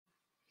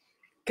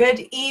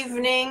Good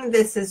evening.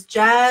 This is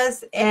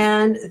Jazz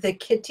and the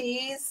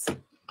kitties.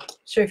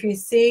 Sure, if you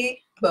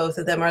see, both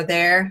of them are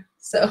there.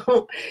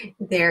 So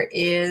there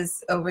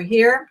is over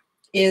here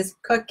is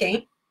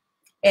Cookie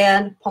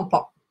and Pom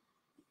Pom.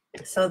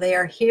 So they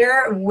are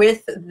here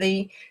with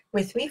me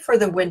for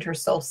the winter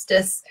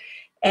solstice.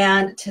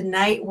 And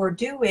tonight we're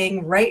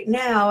doing, right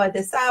now at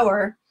this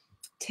hour,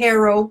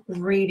 tarot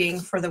reading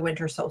for the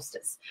winter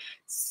solstice.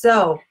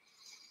 So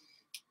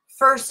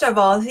first of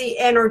all, the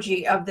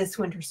energy of this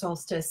winter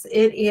solstice,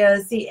 it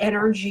is the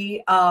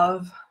energy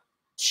of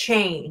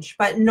change,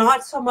 but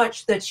not so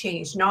much the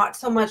change, not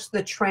so much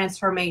the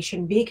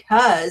transformation,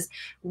 because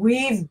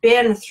we've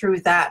been through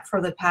that for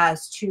the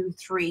past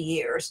 2-3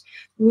 years.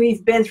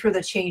 We've been through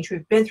the change,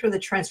 we've been through the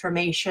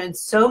transformation.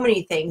 So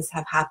many things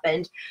have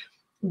happened.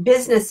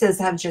 Businesses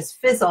have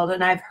just fizzled,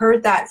 and I've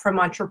heard that from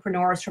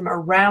entrepreneurs from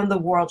around the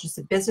world. Just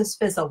a business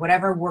fizzle.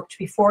 Whatever worked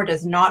before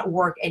does not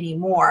work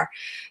anymore.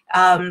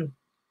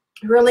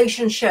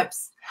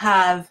 Relationships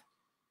have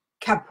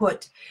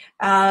kaput.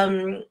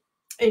 So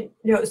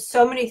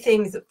many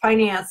things,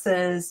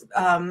 finances,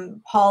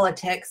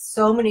 politics,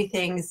 so many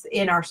things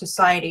in our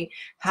society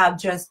have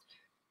just,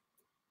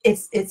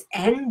 it's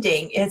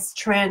ending, it's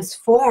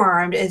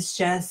transformed, it's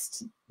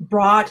just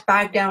brought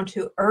back down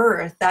to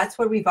earth. That's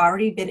what we've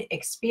already been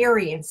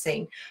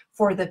experiencing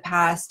for the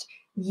past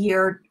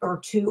year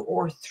or 2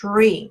 or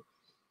 3.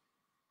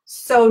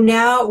 So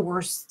now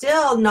we're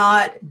still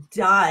not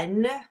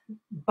done,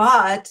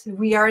 but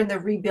we are in the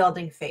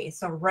rebuilding phase.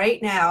 So right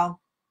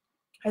now,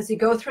 as you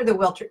go through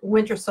the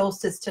winter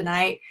solstice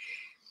tonight,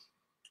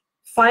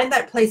 find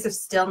that place of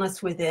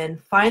stillness within,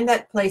 find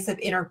that place of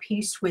inner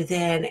peace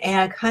within,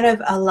 and kind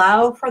of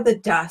allow for the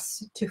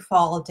dust to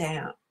fall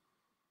down.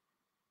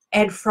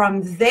 And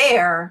from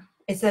there,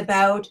 it's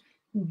about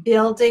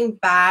building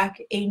back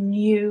a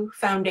new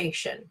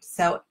foundation.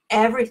 So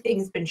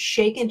everything's been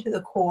shaken to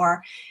the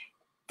core.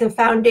 The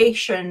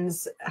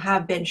foundations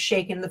have been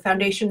shaken, the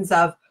foundations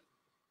of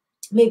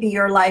maybe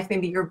your life,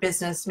 maybe your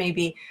business,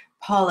 maybe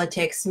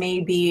politics,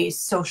 maybe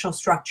social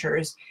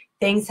structures.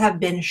 Things have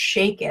been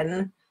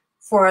shaken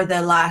for the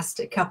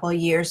last couple of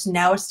years.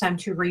 Now it's time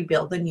to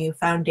rebuild a new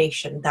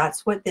foundation.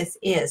 That's what this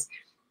is.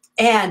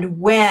 And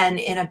when,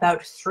 in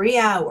about 3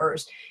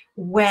 hours,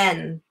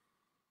 when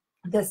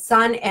the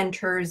sun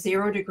enters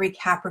 0°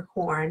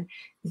 Capricorn,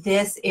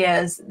 this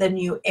is the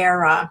new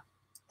era.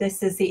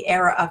 This is the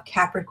era of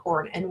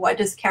Capricorn. And what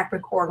does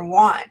Capricorn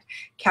want?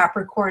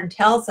 Capricorn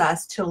tells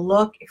us to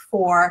look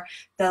for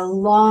the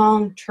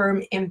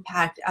long-term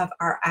impact of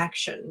our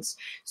actions.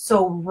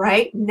 So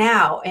right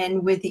now,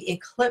 and with the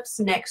eclipse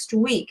next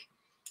week,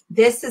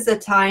 this is a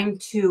time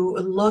to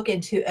look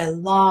into a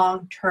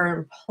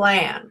long-term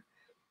plan.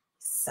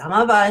 Some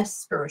of us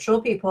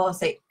spiritual people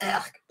say,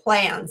 ugh,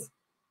 plans.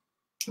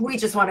 We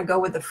just want to go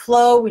with the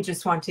flow. We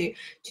just want to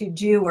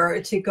do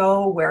or to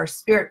go where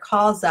spirit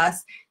calls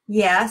us.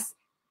 Yes,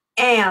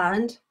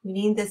 and we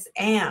need this,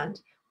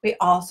 and we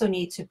also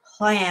need to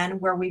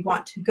plan where we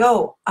want to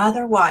go.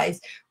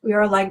 Otherwise, we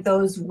are like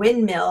those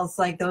windmills,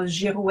 like those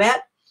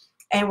girouettes,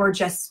 and we're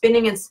just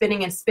spinning and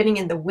spinning and spinning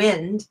in the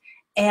wind,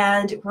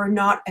 and we're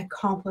not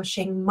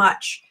accomplishing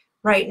much.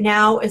 Right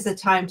now is the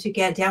time to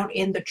get down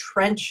in the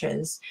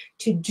trenches,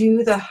 to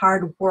do the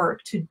hard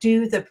work, to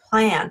do the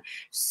plan,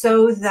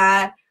 so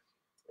that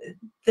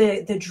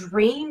the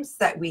dreams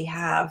that we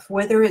have,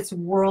 whether it's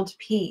world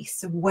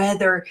peace,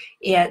 whether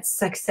it's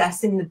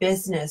success in the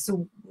business,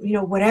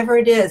 whatever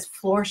it is,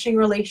 flourishing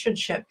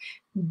relationship,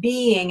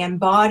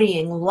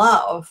 embodying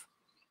love,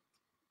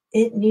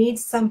 it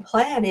needs some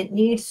plan, it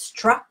needs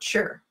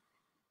structure,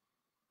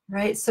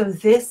 right? So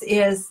this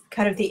is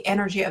kind of the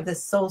energy of the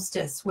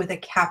solstice with a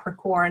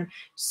Capricorn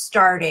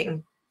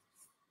starting.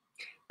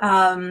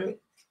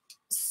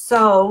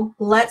 So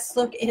let's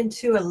look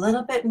into a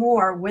little bit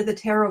more with the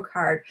tarot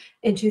card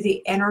into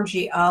the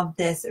energy of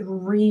this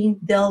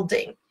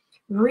rebuilding.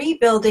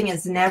 Rebuilding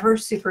is never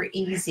super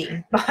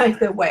easy, by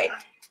the way.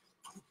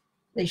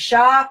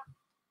 Lisha,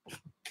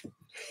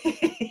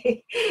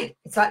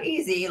 it's not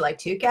easy, like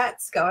 2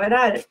 cats going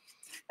at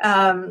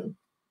it.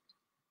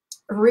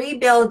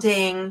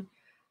 Rebuilding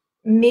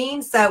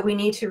means that we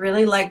need to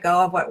really let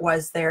go of what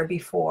was there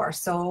before.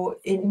 So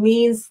it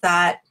means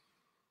that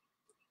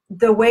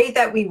the way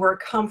that we were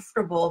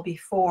comfortable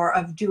before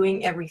of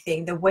doing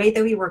everything, the way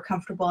that we were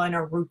comfortable in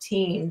a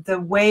routine, the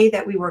way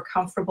that we were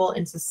comfortable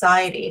in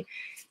society,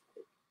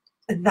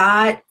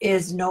 that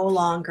is no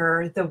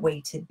longer the way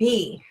to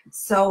be.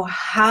 So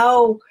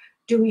how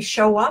do we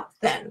show up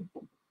then?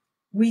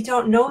 We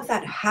don't know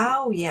that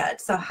how yet.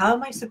 So how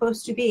am I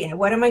supposed to be?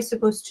 What am I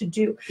supposed to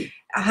do?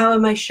 How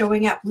am I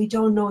showing up? We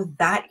don't know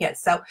that yet.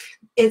 So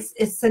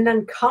it's an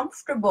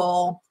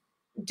uncomfortable.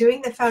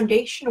 Doing the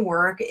foundation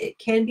work, it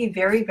can be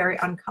very, very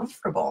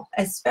uncomfortable,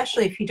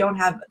 especially if you don't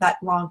have that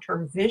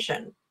long-term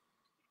vision.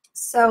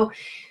 So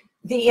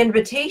the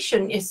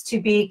invitation is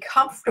to be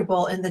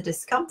comfortable in the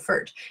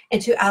discomfort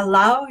and to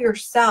allow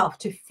yourself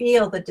to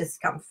feel the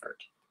discomfort,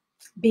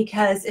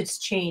 because it's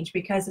change,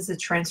 because it's a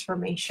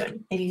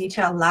transformation, and you need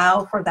to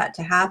allow for that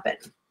to happen.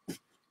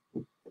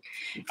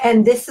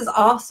 And this is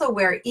also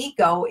where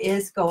ego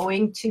is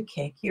going to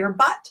kick your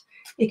butt,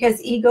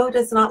 because ego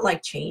does not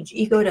like change.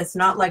 Ego does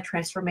not like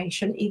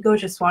transformation. Ego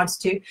just wants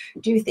to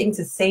do things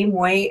the same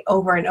way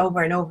over and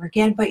over and over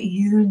again. But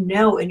you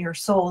know in your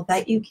soul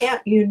that you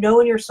can't. You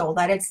know in your soul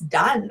that it's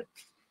done.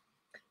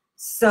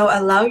 So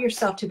allow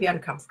yourself to be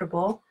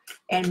uncomfortable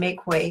and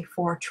make way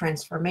for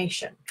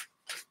transformation.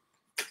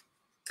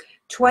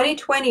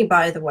 2020,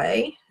 by the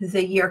way,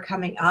 the year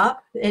coming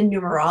up in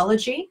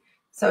numerology.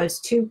 So it's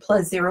 2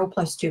 + 0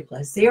 + 2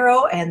 +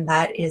 0, and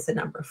that is the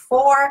number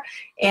 4.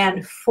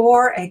 And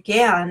 4,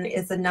 again,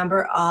 is a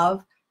number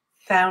of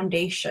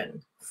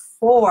foundation.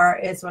 4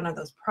 is one of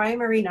those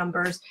primary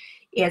numbers.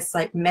 It's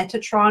like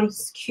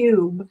Metatron's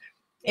cube.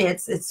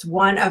 It's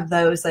one of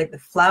those, like the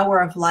flower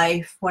of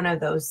life, one of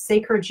those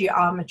sacred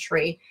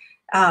geometry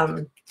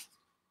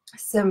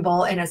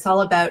symbol, and it's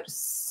all about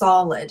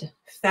solid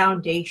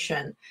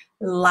foundation,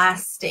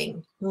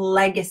 lasting,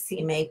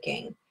 legacy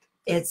making.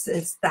 It's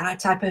that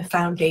type of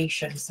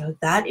foundation. So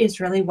that is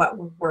really what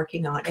we're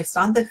working on. It's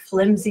not the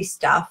flimsy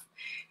stuff.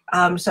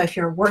 So if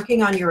you're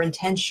working on your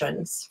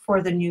intentions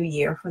for the new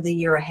year, for the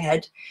year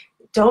ahead,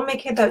 don't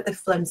make it about the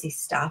flimsy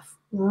stuff.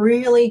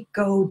 Really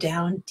go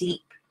down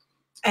deep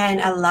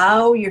and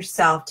allow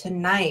yourself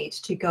tonight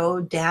to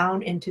go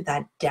down into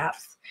that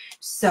depth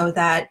so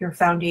that your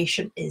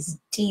foundation is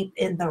deep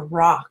in the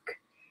rock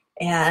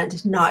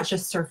and not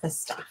just surface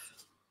stuff.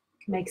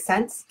 Make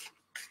sense?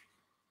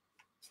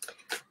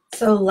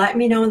 So let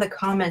me know in the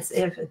comments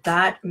if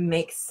that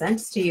makes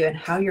sense to you and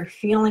how you're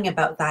feeling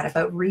about that,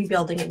 about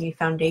rebuilding a new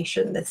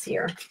foundation this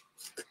year.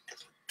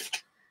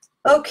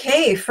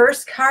 Okay,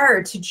 first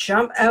card to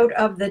jump out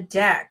of the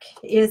deck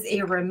is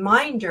a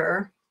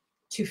reminder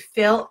to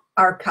fill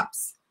our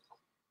cups.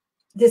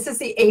 This is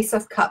the Ace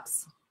of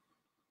Cups.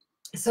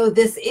 So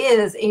this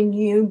is a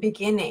new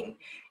beginning.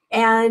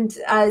 And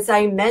as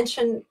I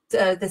mentioned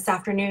this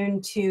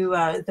afternoon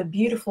to the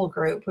beautiful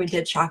group, we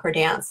did chakra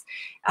dance.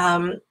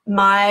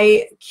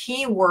 My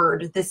key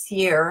word this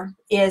year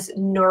is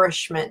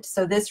nourishment.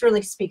 So this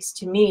really speaks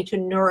to me, to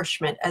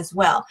nourishment as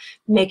well.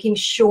 Making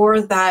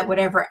sure that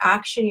whatever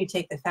action you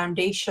take, the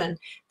foundation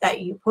that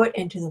you put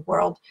into the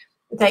world,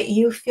 that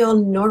you feel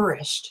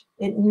nourished.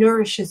 It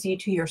nourishes you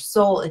to your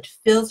soul. It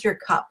fills your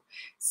cup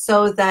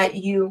so that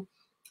you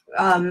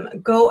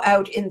go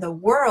out in the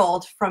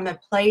world from a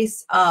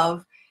place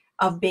of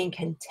being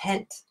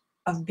content,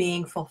 of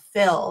being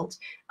fulfilled,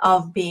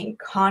 of being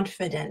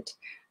confident,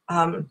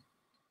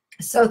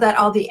 so that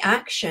all the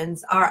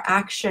actions are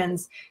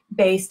actions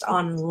based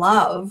on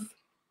love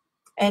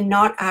and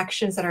not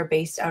actions that are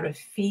based out of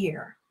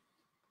fear.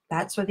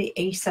 That's what the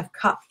Ace of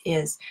Cups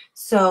is.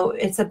 So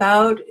it's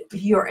about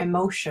your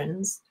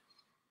emotions.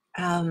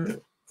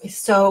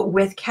 So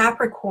with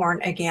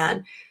Capricorn,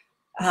 again,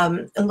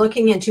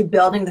 looking into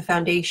building the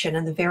foundation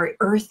and the very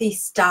earthy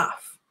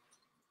stuff,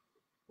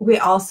 we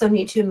also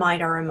need to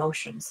mind our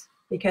emotions,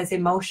 because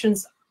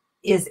emotions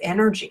is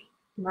energy,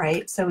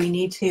 right? So we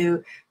need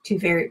to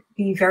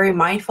be very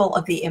mindful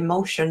of the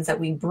emotions that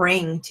we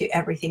bring to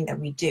everything that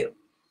we do,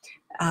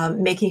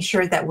 making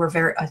sure that we're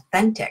very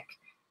authentic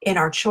in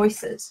our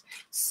choices.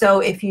 So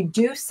if you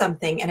do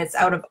something and it's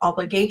out of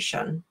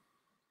obligation,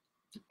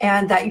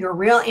 and that your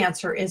real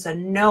answer is a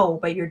no,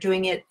 but you're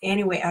doing it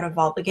anyway out of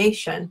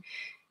obligation,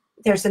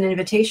 there's an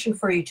invitation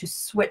for you to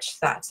switch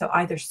that. So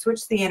either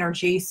switch the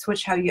energy,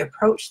 switch how you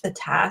approach the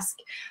task,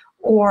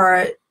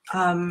 or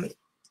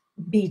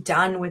be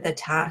done with the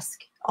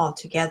task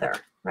altogether,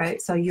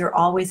 right? So you're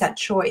always at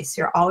choice.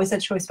 You're always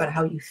at choice about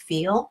how you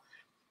feel,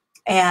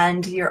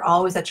 and you're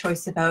always at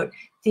choice about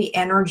the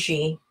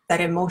energy,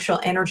 that emotional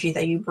energy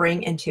that you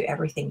bring into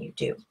everything you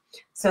do.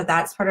 So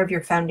that's part of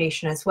your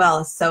foundation as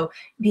well. So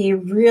be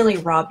really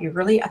raw, be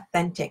really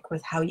authentic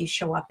with how you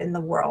show up in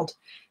the world,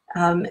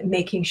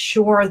 making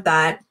sure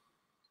that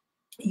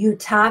you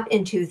tap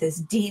into this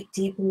deep,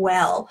 deep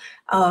well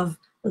of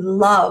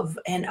love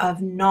and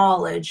of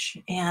knowledge,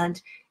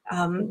 and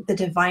the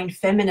divine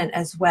feminine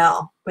as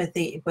well. With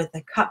the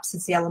cups,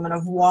 it's the element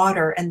of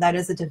water, and that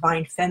is a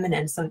divine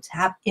feminine. So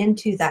tap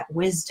into that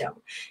wisdom,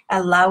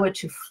 allow it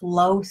to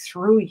flow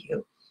through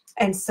you,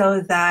 and so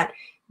that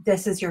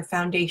this is your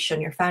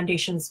foundation. Your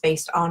foundation is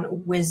based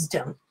on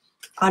wisdom,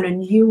 on a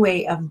new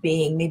way of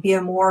being, maybe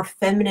a more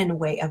feminine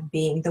way of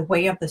being, the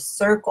way of the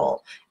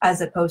circle,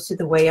 as opposed to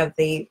the way of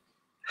the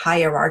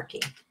hierarchy.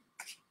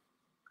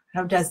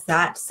 How does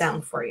that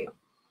sound for you?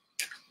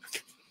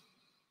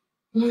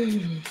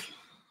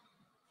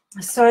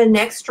 So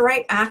next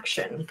right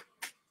action.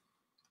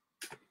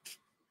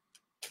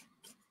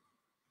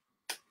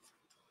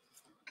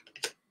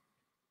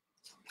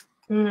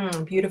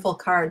 Beautiful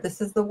card.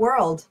 This is the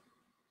World.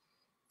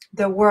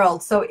 The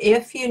World. So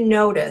if you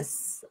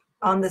notice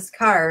on this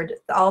card,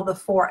 all the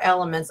 4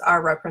 elements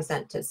are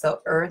represented.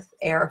 So earth,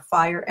 air,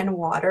 fire, and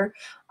water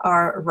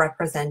are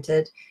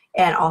represented.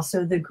 And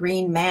also the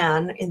green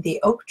man in the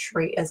oak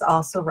tree is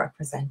also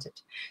represented.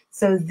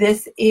 So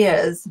this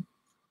is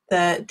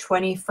the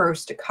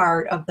 21st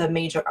card of the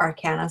major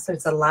arcana. So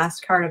it's the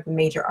last card of the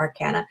major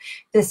arcana.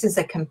 This is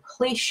a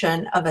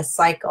completion of a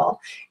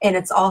cycle, and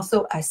it's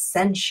also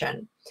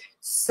ascension.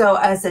 So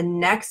as a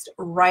next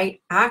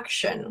right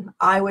action,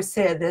 I would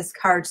say this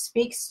card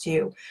speaks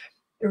to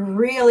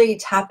really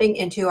tapping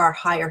into our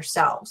higher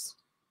selves,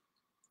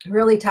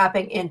 really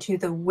tapping into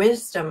the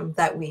wisdom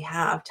that we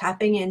have,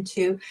 tapping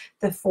into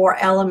the 4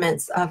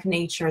 elements of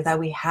nature that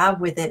we have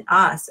within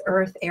us: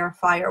 earth, air,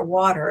 fire,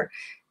 water.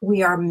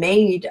 We are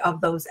made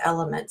of those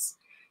elements.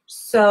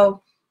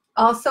 So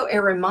also a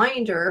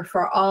reminder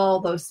for all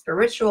those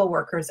spiritual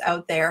workers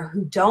out there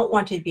who don't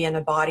want to be in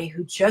a body,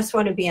 who just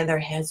want to be in their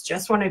heads,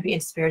 just want to be in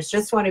spirits,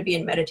 just want to be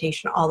in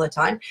meditation all the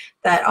time,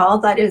 that all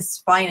that is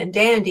fine and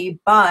dandy,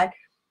 but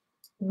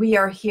we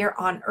are here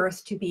on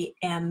earth to be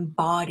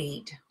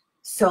embodied.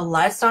 So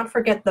let's not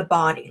forget the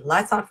body.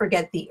 Let's not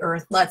forget the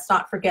earth. Let's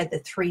not forget the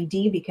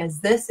 3D, because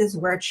this is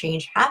where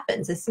change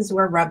happens. This is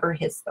where rubber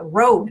hits the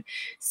road,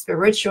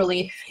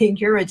 spiritually,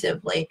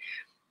 figuratively.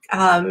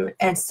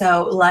 And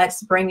so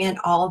let's bring in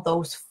all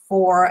those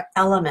 4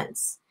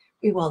 elements.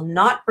 We will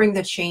not bring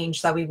the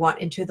change that we want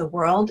into the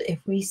world if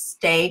we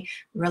stay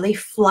really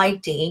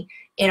flighty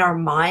in our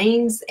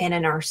minds and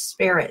in our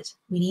spirit.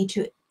 We need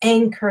to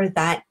anchor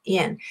that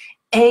in,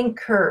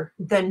 anchor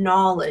the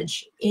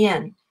knowledge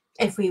in.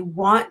 If we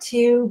want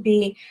to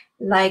be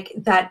like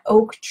that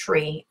oak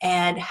tree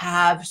and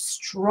have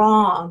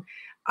strong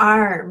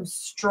arms,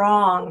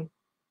 strong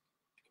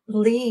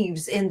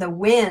leaves in the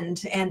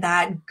wind, and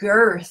that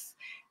girth,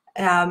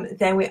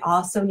 then we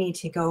also need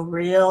to go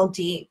real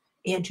deep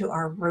into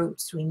our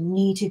roots. We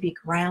need to be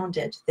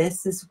grounded.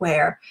 This is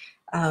where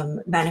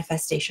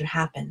manifestation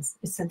happens.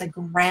 It's in the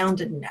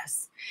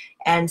groundedness.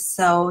 And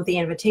so the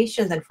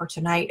invitation then for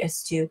tonight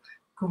is to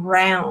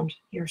ground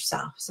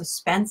yourself. So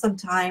spend some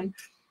time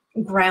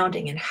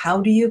grounding. And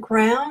how do you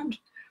ground?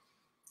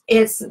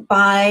 It's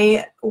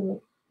by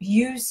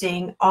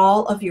using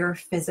all of your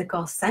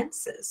physical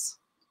senses,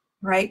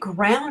 right?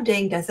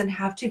 Grounding doesn't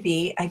have to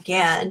be,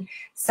 again,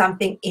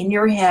 something in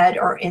your head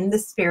or in the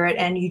spirit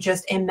and you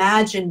just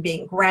imagine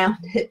being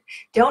grounded.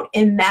 Don't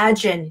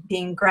imagine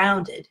being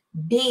grounded.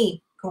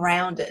 Be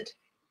grounded.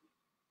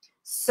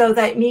 So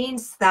that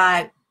means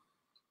that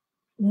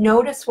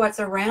notice what's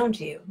around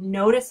you.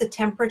 Notice the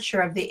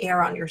temperature of the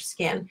air on your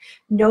skin.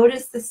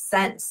 Notice the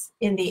scents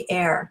in the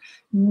air.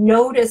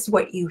 Notice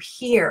what you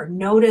hear.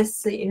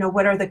 Notice,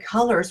 what are the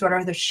colors? What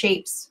are the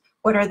shapes?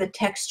 What are the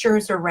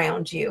textures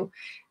around you?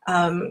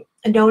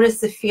 Notice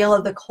the feel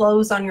of the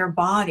clothes on your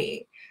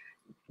body.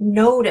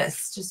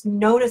 Notice, just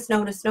notice.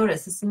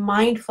 This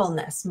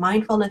mindfulness.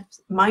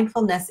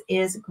 Mindfulness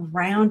is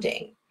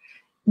grounding.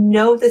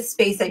 Know the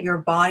space that your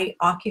body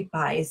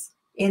occupies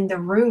in the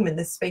room, in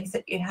the space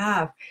that you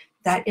have.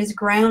 That is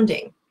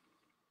grounding.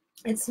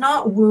 It's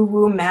not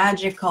woo-woo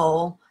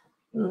magical,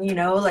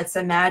 let's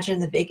imagine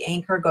the big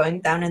anchor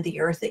going down in the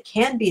earth. It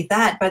can be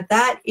that, but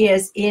that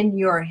is in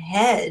your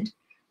head.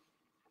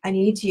 I'm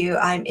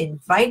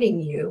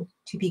inviting you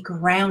to be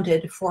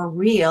grounded for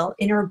real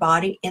in your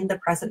body in the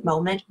present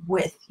moment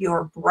with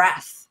your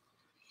breath.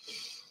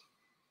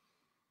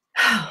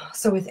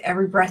 So with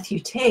every breath you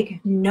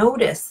take,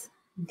 notice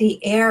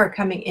the air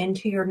coming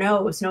into your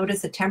nose.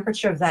 Notice the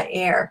temperature of that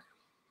air.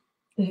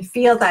 You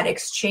feel that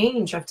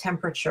exchange of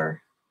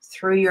temperature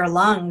through your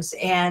lungs,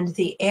 and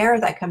the air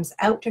that comes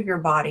out of your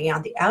body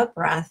on the out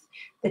breath,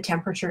 the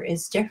temperature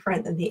is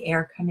different than the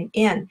air coming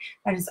in.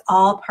 That is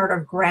all part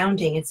of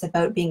grounding. It's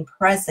about being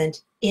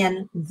present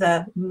in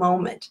the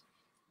moment.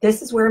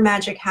 This is where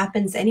magic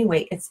happens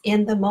anyway. It's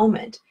in the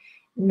moment,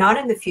 not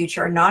in the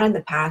future, not in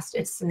the past.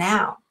 It's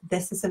now.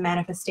 This is a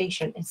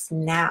manifestation. It's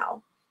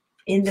now,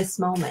 in this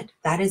moment.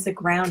 That is a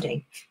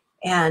grounding.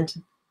 And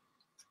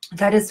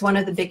that is one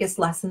of the biggest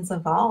lessons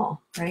of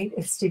all, right?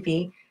 It's to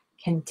be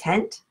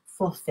content,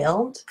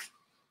 fulfilled,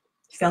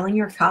 filling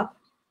your cup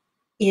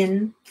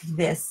in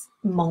this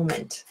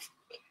moment.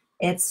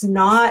 It's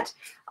not,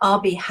 I'll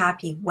be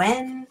happy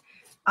when,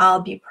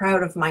 I'll be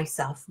proud of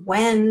myself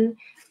when,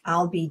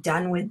 I'll be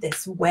done with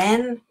this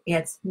when.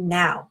 It's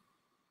now.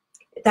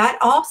 That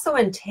also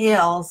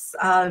entails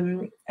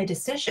a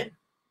decision.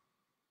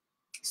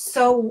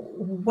 So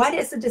what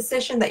is the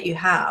decision that you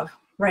have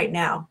right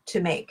now to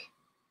make?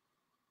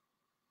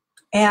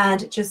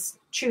 And just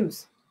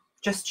choose.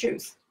 Just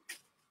choose.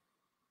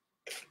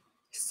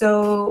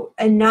 So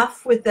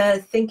enough with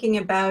the thinking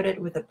about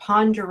it, with the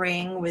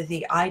pondering, with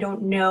the I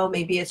don't know,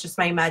 maybe it's just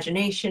my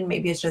imagination,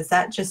 maybe it's just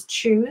that. Just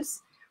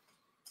choose.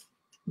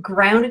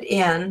 Ground it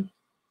in.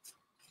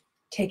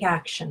 Take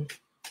action.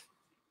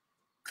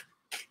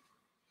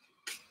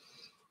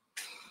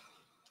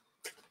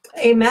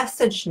 A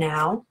message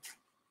now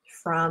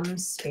from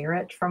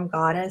Spirit, from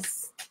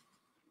Goddess.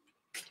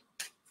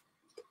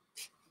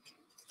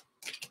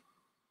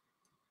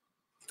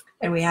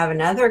 And we have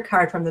another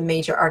card from the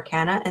Major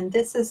Arcana, and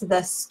this is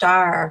the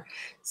Star.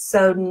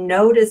 So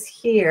notice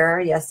here,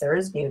 yes, there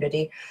is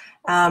nudity.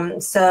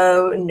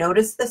 So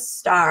notice the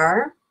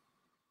star.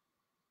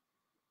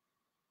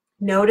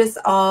 Notice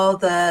all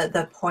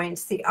the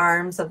points, the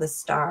arms of the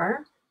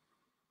star.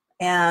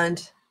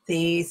 and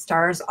the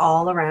stars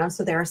all around.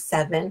 So there are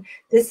 7.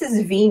 This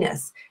is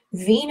Venus.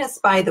 Venus,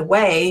 by the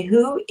way,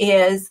 who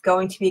is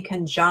going to be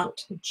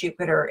conjunct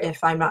Jupiter,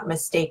 if I'm not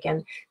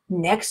mistaken,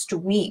 next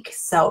week.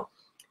 So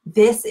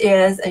this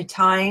is a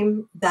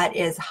time that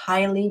is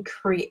highly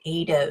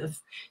creative.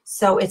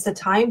 So it's a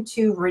time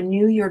to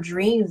renew your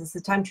dreams. It's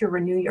a time to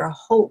renew your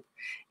hope.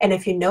 And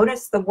if you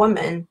notice the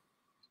woman,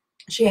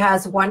 she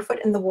has 1 foot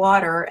in the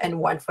water and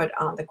 1 foot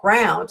on the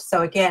ground.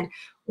 So again,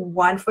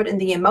 1 foot in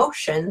the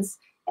emotions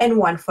and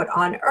 1 foot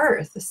on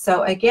earth.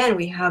 So again,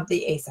 we have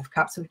the Ace of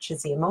Cups, which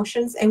is the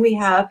emotions, and we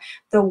have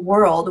the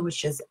world,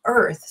 which is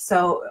earth.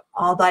 So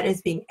all that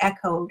is being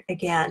echoed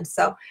again.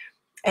 So,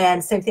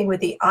 and same thing with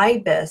the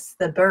ibis,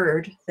 the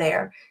bird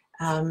there,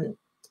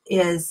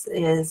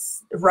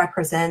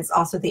 represents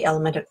also the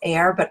element of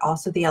air, but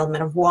also the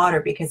element of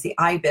water, because the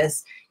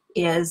ibis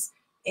is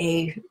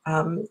a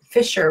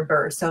fisher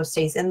bird, so it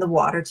stays in the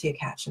water to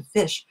catch a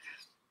fish.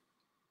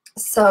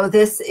 So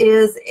this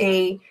is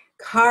a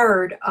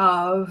card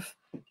of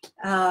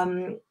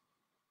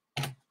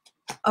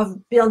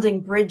building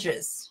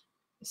bridges.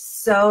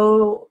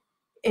 So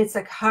it's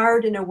a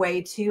card in a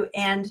way to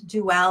end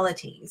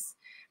dualities.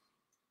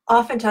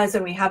 Oftentimes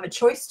when we have a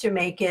choice to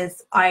make,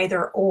 is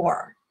either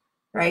or,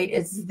 right?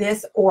 It's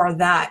this or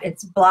that.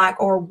 It's black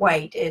or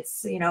white.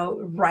 It's, you know,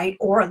 right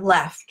or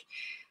left.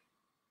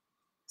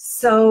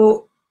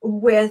 So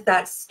with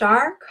that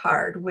star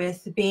card,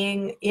 with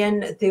being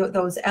in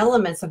those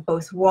elements of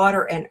both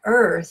water and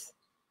earth,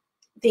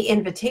 the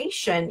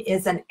invitation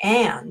is an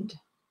and.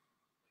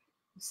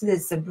 So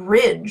it's a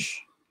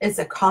bridge, it's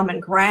a common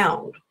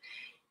ground.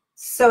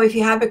 So if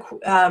you have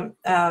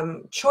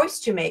a choice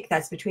to make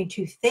that's between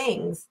 2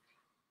 things,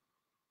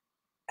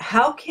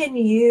 how can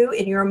you,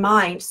 in your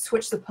mind,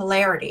 switch the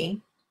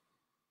polarity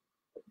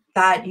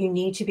that you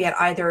need to be at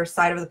either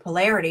side of the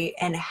polarity,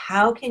 and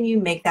how can you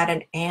make that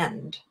an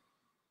and,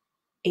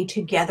 a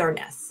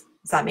togetherness?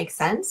 Does that make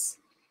sense?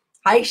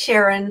 Hi,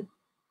 Sharon.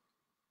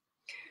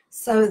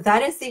 So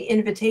that is the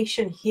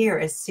invitation here,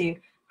 is to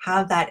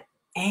have that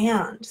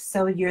and.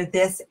 So you're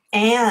this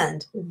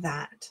and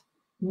that,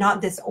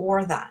 not this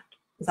or that.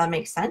 Does that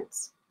make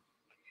sense?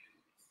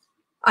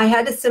 I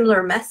had a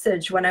similar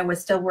message when I was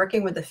still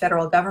working with the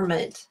federal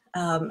government,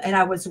 and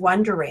I was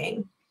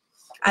wondering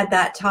at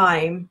that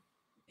time,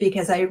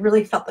 because I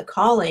really felt the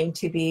calling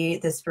to be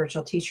the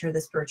spiritual teacher,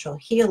 the spiritual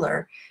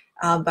healer,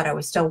 but I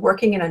was still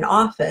working in an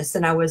office,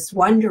 and I was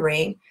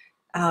wondering,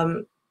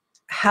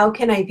 how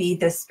can I be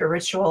this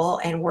spiritual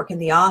and work in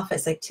the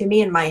office? Like, to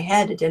me, in my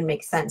head, it didn't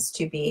make sense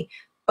to be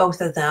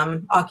both of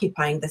them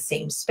occupying the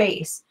same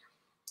space.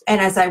 And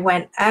as I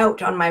went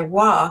out on my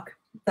walk,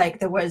 like,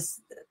 there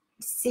was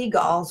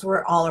seagulls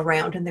were all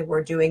around, and they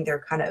were doing their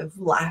kind of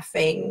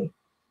laughing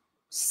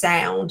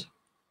sound.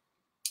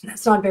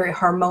 That's not very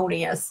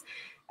harmonious.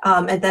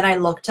 And then I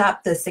looked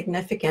up the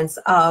significance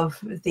of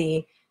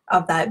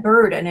that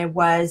bird, and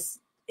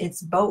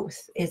it's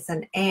both. It's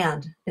an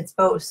and. It's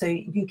both. So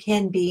you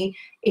can be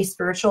a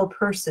spiritual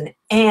person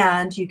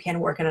and you can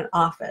work in an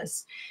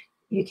office.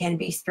 You can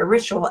be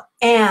spiritual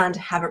and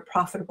have a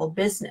profitable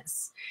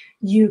business.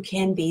 You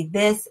can be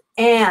this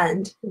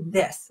and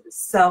this.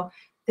 So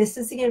this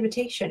is the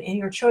invitation in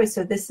your choice.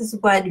 So this is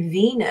what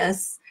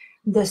Venus,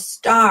 the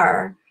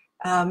star,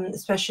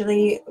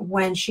 especially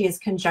when she is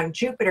conjunct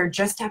Jupiter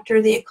just after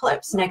the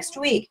eclipse next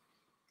week,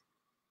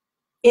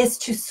 is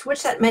to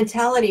switch that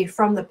mentality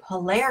from the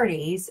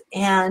polarities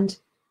and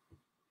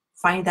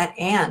find that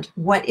and.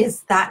 What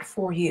is that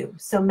for you?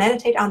 So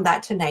meditate on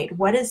that tonight.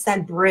 What is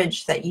that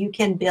bridge that you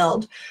can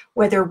build,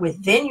 whether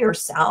within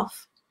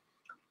yourself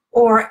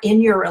or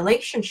in your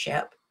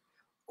relationship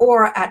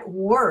or at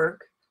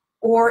work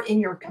or in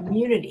your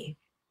community?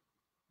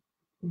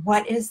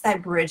 What is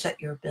that bridge that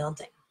you're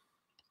building?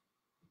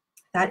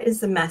 That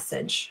is the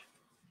message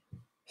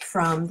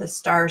from the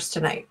stars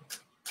tonight.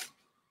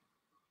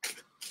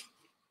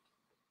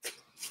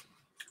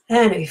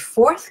 And a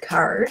 4th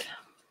card,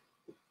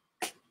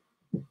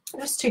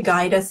 just to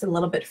guide us a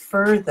little bit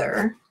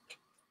further.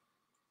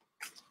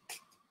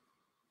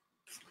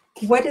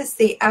 What is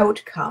the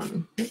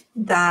outcome,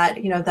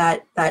 that, you know,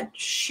 that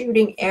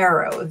shooting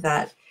arrow,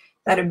 that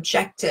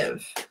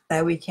objective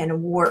that we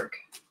can work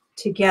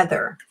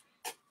together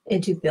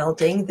into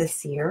building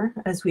this year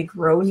as we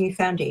grow new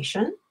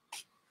foundation?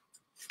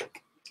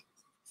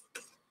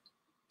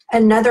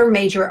 Another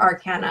major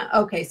arcana.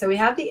 Okay, so we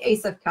have the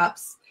Ace of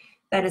Cups.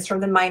 That is from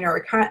the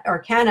minor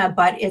arcana,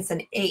 but it's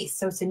an ace,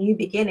 so it's a new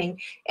beginning.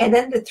 And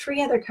then the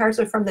 3 other cards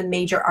are from the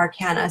major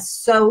arcana.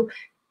 So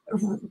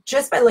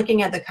just by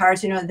looking at the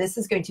cards, you know, this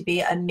is going to be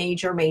a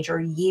major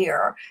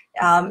year.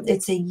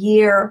 It's a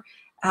year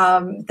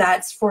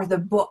that's for the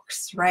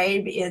books,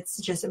 right? It's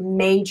just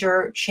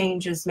major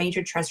changes,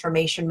 major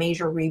transformation,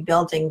 major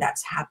rebuilding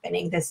that's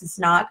happening. This is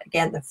not,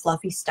 again, the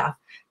fluffy stuff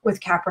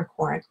with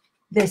Capricorn.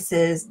 This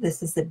is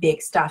the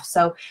big stuff.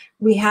 So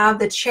we have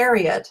the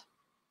Chariot.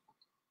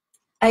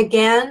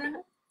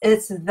 Again,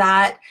 it's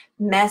that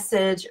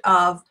message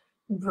of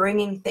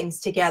bringing things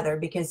together,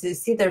 because you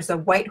see there's a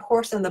white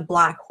horse and the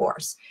black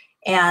horse.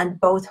 and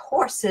both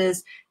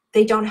horses,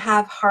 they don't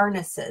have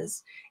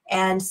harnesses.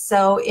 And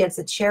so it's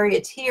a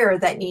charioteer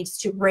that needs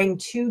to bring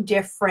two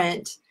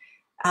different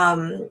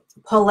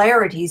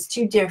polarities,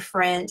 two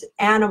different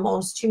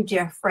animals, two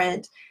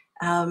different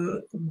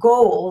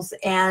goals,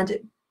 and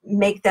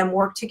make them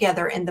work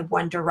together in the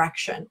one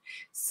direction.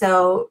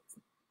 So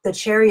the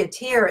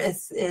charioteer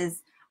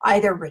is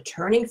either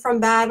returning from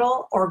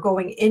battle or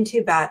going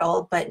into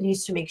battle, but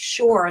needs to make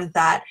sure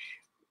that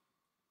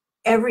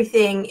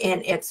everything in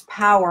its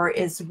power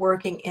is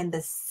working in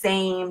the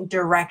same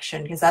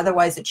direction, because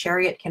otherwise a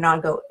chariot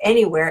cannot go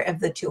anywhere if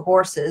the two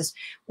horses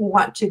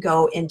want to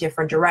go in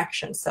different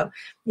directions. So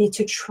you need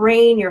to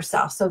train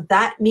yourself. So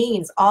that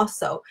means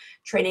also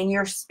training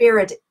your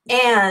spirit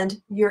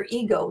and your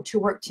ego to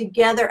work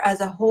together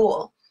as a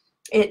whole.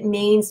 It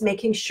means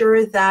making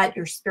sure that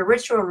your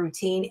spiritual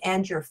routine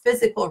and your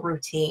physical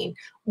routine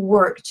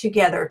work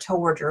together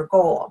toward your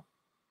goal.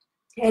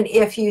 And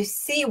if you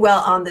see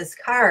well on this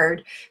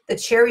card, the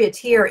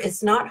charioteer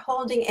is not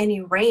holding any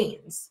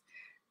reins,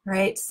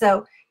 right?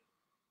 So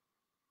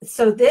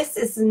this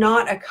is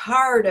not a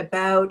card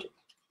about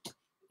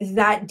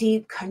that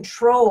deep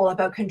control,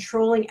 about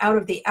controlling out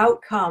of the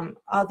outcome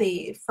of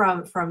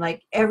from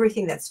like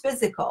everything that's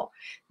physical.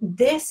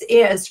 This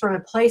is from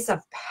a place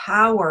of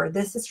power.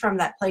 This is from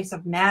that place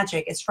of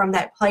magic. It's from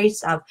that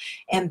place of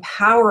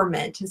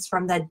empowerment. It's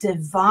from that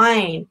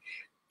divine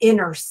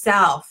inner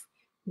self.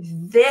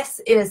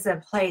 This is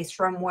a place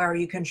from where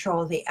you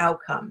control the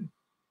outcome.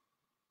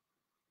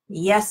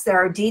 Yes, there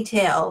are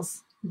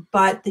details,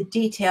 but the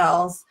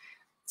details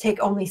take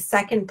only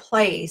second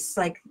place.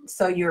 Like,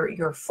 so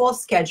your full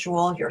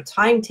schedule, your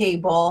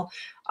timetable,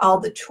 all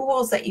the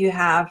tools that you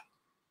have,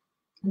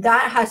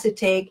 that has to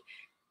take,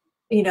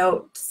 you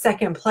know,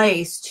 second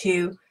place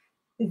to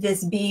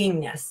this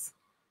beingness.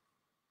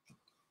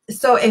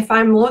 So if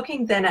I'm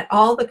looking then at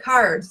all the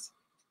cards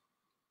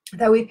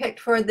that we picked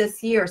for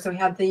this year, so we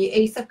have the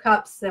Ace of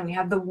Cups, then we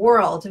have the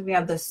World, and we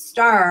have the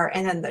Star,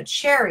 and then the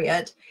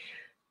Chariot.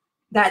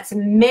 That's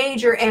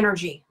major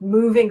energy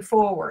moving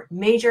forward,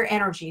 major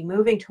energy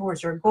moving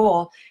towards your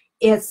goal.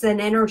 It's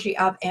an energy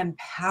of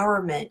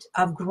empowerment,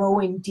 of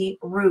growing deep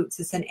roots.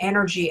 It's an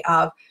energy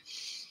of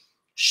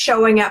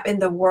showing up in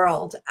the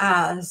world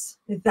as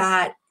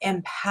that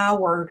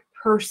empowered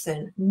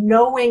person,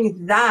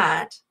 knowing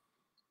that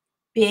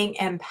being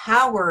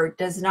empowered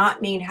does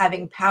not mean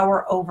having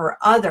power over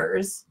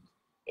others.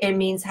 It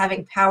means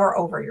having power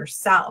over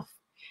yourself.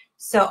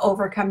 So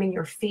overcoming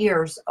your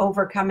fears,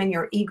 overcoming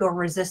your ego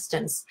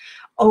resistance,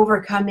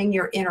 overcoming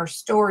your inner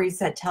stories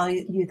that tell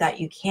you that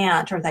you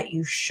can't, or that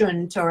you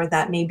shouldn't, or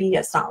that maybe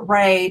it's not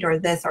right, or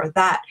this or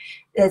that.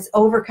 It's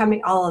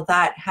overcoming all of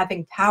that,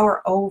 having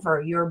power over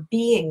your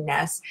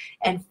beingness,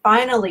 and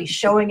finally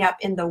showing up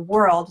in the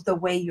world the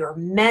way you're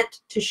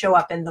meant to show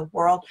up in the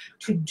world,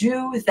 to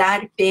do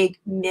that big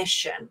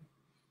mission.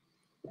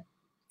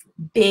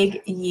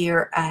 Big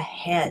year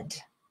ahead.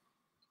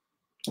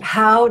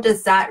 How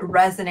does that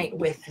resonate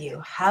with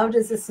you? How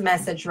does this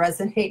message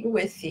resonate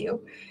with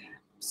you?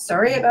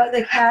 Sorry about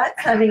the cats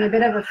having a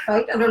bit of a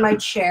fight under my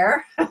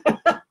chair.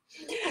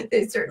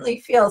 They certainly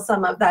feel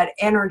some of that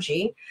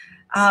energy.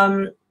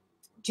 Do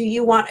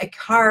you want a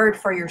card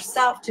for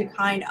yourself to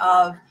kind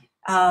of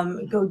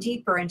go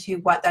deeper into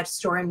what that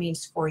story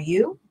means for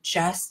you?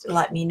 Just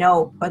let me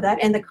know. Put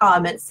that in the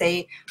comments.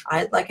 Say,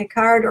 I'd like a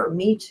card, or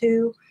me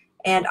too.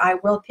 And I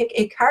will pick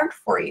a card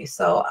for you.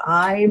 So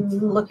I'm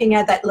looking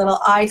at that little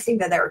eye, seeing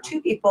that there are two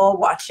people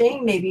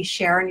watching. Maybe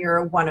Sharon,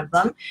 you're one of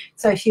them.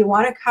 So if you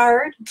want a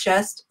card,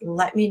 just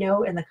let me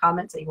know in the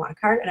comments that you want a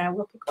card, and I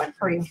will pick one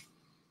for you.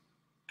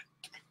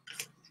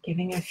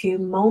 Giving a few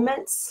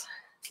moments.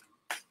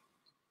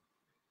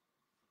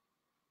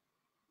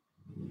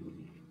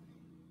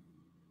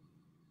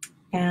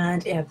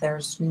 And if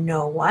there's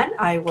no one,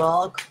 I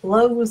will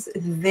close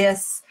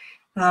this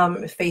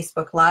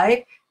Facebook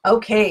Live.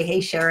 Okay,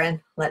 hey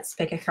Sharon, let's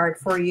pick a card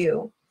for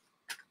you.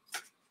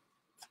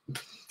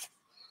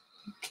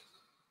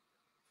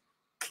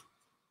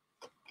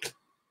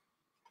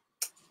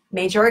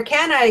 Major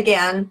Arcana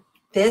again.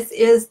 This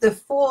is the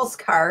Fool's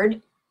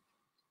card.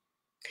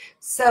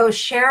 So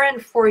Sharon,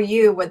 for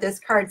you, what this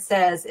card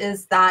says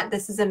is that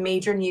this is a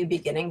major new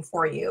beginning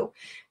for you.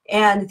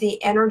 And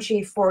the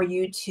energy for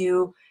you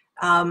to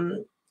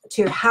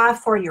have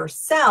for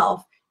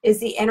yourself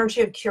is the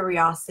energy of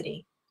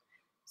curiosity.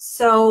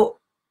 So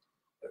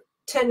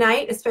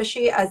tonight,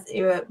 especially as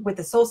with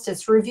the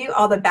solstice, review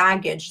all the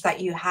baggage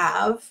that you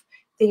have,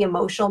 the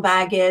emotional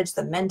baggage,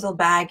 the mental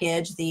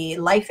baggage, the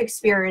life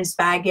experience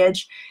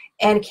baggage,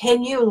 and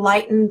can you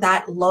lighten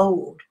that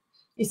load?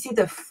 You see,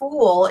 the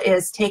Fool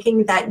is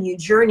taking that new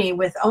journey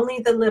with only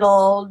the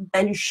little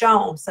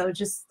baluchon, so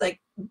just like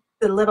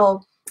the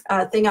little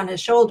thing on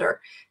his shoulder,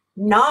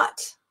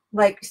 not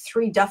like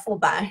 3 duffel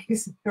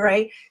bags,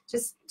 right?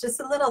 Just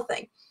a little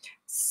thing.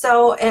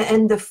 So,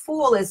 and the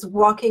Fool is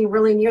walking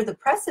really near the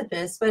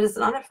precipice, but is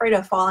not afraid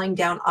of falling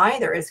down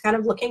either. It's kind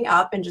of looking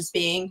up and just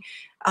being,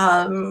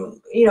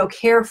 you know,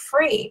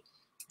 carefree.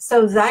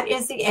 So that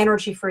is the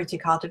energy for you to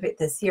cultivate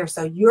this year.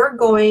 So you're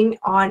going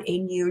on a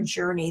new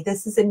journey.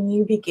 This is a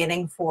new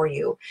beginning for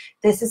you.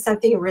 This is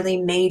something really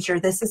major.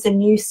 This is a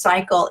new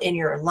cycle in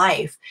your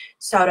life.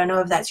 So I don't know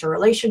if that's your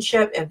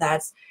relationship, if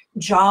that's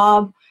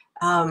job,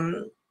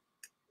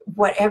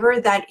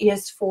 whatever that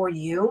is for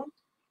you,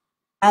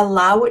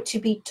 allow it to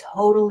be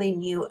totally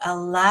new.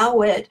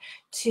 Allow it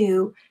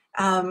to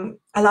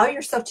allow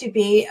yourself to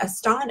be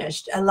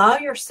astonished. Allow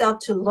yourself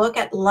to look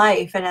at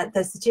life and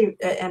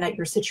at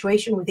your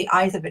situation with the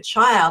eyes of a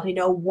child. You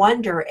know,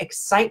 wonder,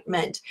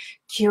 excitement,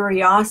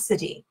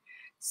 curiosity.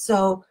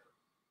 So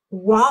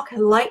walk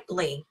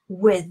lightly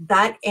with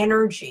that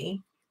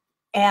energy,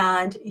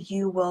 and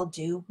you will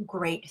do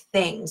great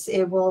things.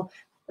 It will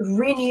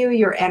renew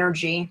your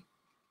energy.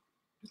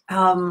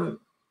 And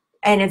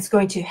it's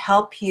going to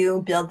help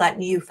you build that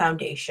new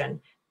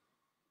foundation.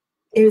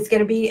 It was going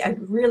to be a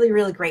really,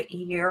 really great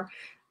year.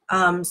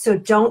 So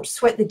don't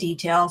sweat the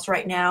details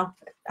right now.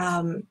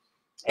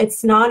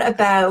 It's not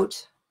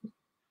about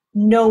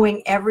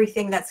knowing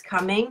everything that's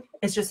coming.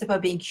 It's just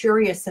about being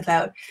curious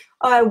about,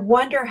 oh, I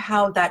wonder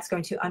how that's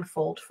going to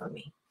unfold for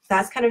me.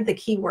 That's kind of the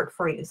key word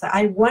for you. So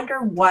I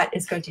wonder what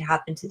is going to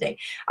happen today.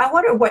 I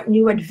wonder what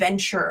new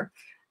adventure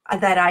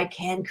that I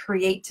can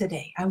create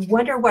today. I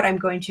wonder what I'm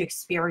going to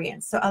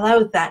experience. So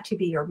allow that to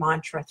be your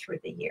mantra through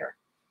the year.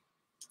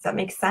 Does that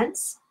make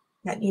sense?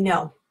 Let me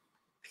know.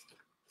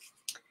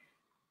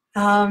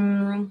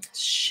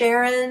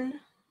 Sharon,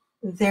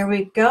 there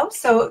we go.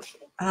 So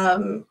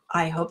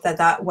I hope that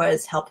that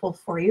was helpful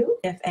for you.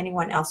 If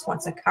anyone else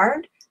wants a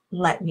card,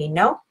 let me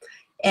know.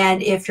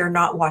 And if you're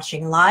not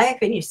watching live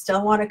and you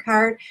still want a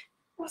card,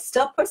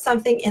 still put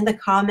something in the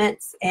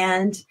comments.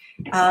 And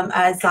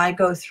as I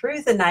go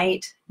through the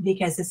night,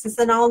 because this is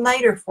an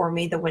all-nighter for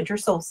me, the winter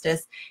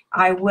solstice,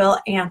 I will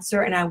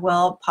answer and I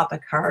will pop a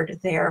card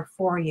there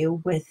for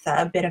you with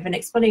a bit of an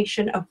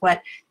explanation of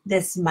what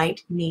this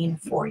might mean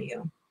for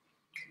you.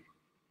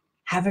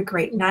 Have a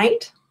great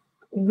night.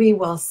 We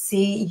will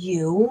see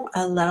you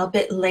a little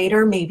bit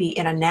later, maybe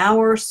in an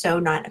hour, so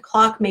 9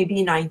 o'clock,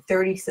 maybe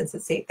 9:30 since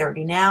it's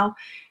 8:30 now.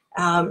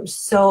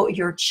 So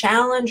your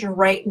challenge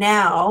right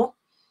now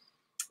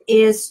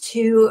is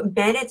to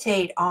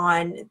meditate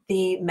on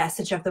the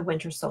message of the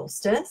winter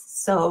solstice.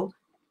 So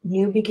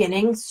new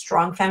beginnings,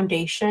 strong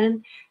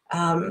foundation,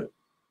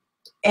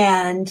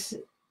 and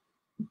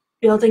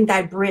building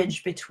that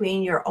bridge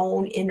between your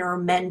own inner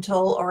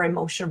mental or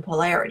emotional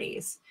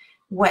polarities.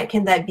 What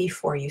can that be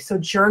for you? So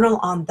journal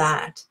on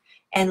that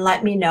and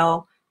let me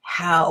know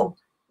how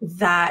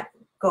that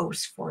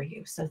goes for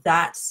you. So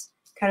that's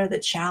kind of the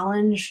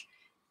challenge,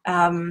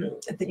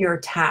 your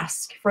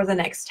task for the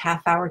next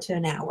half hour to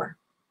an hour.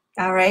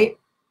 All right.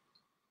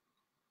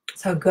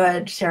 So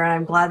good, Sharon.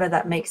 I'm glad that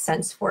that makes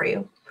sense for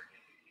you.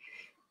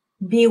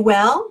 Be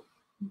well.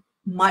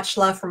 Much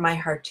love from my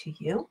heart to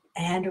you.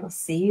 And we'll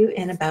see you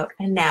in about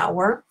an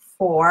hour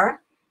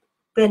for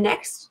the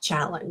next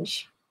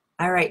challenge.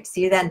 All right.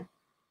 See you then.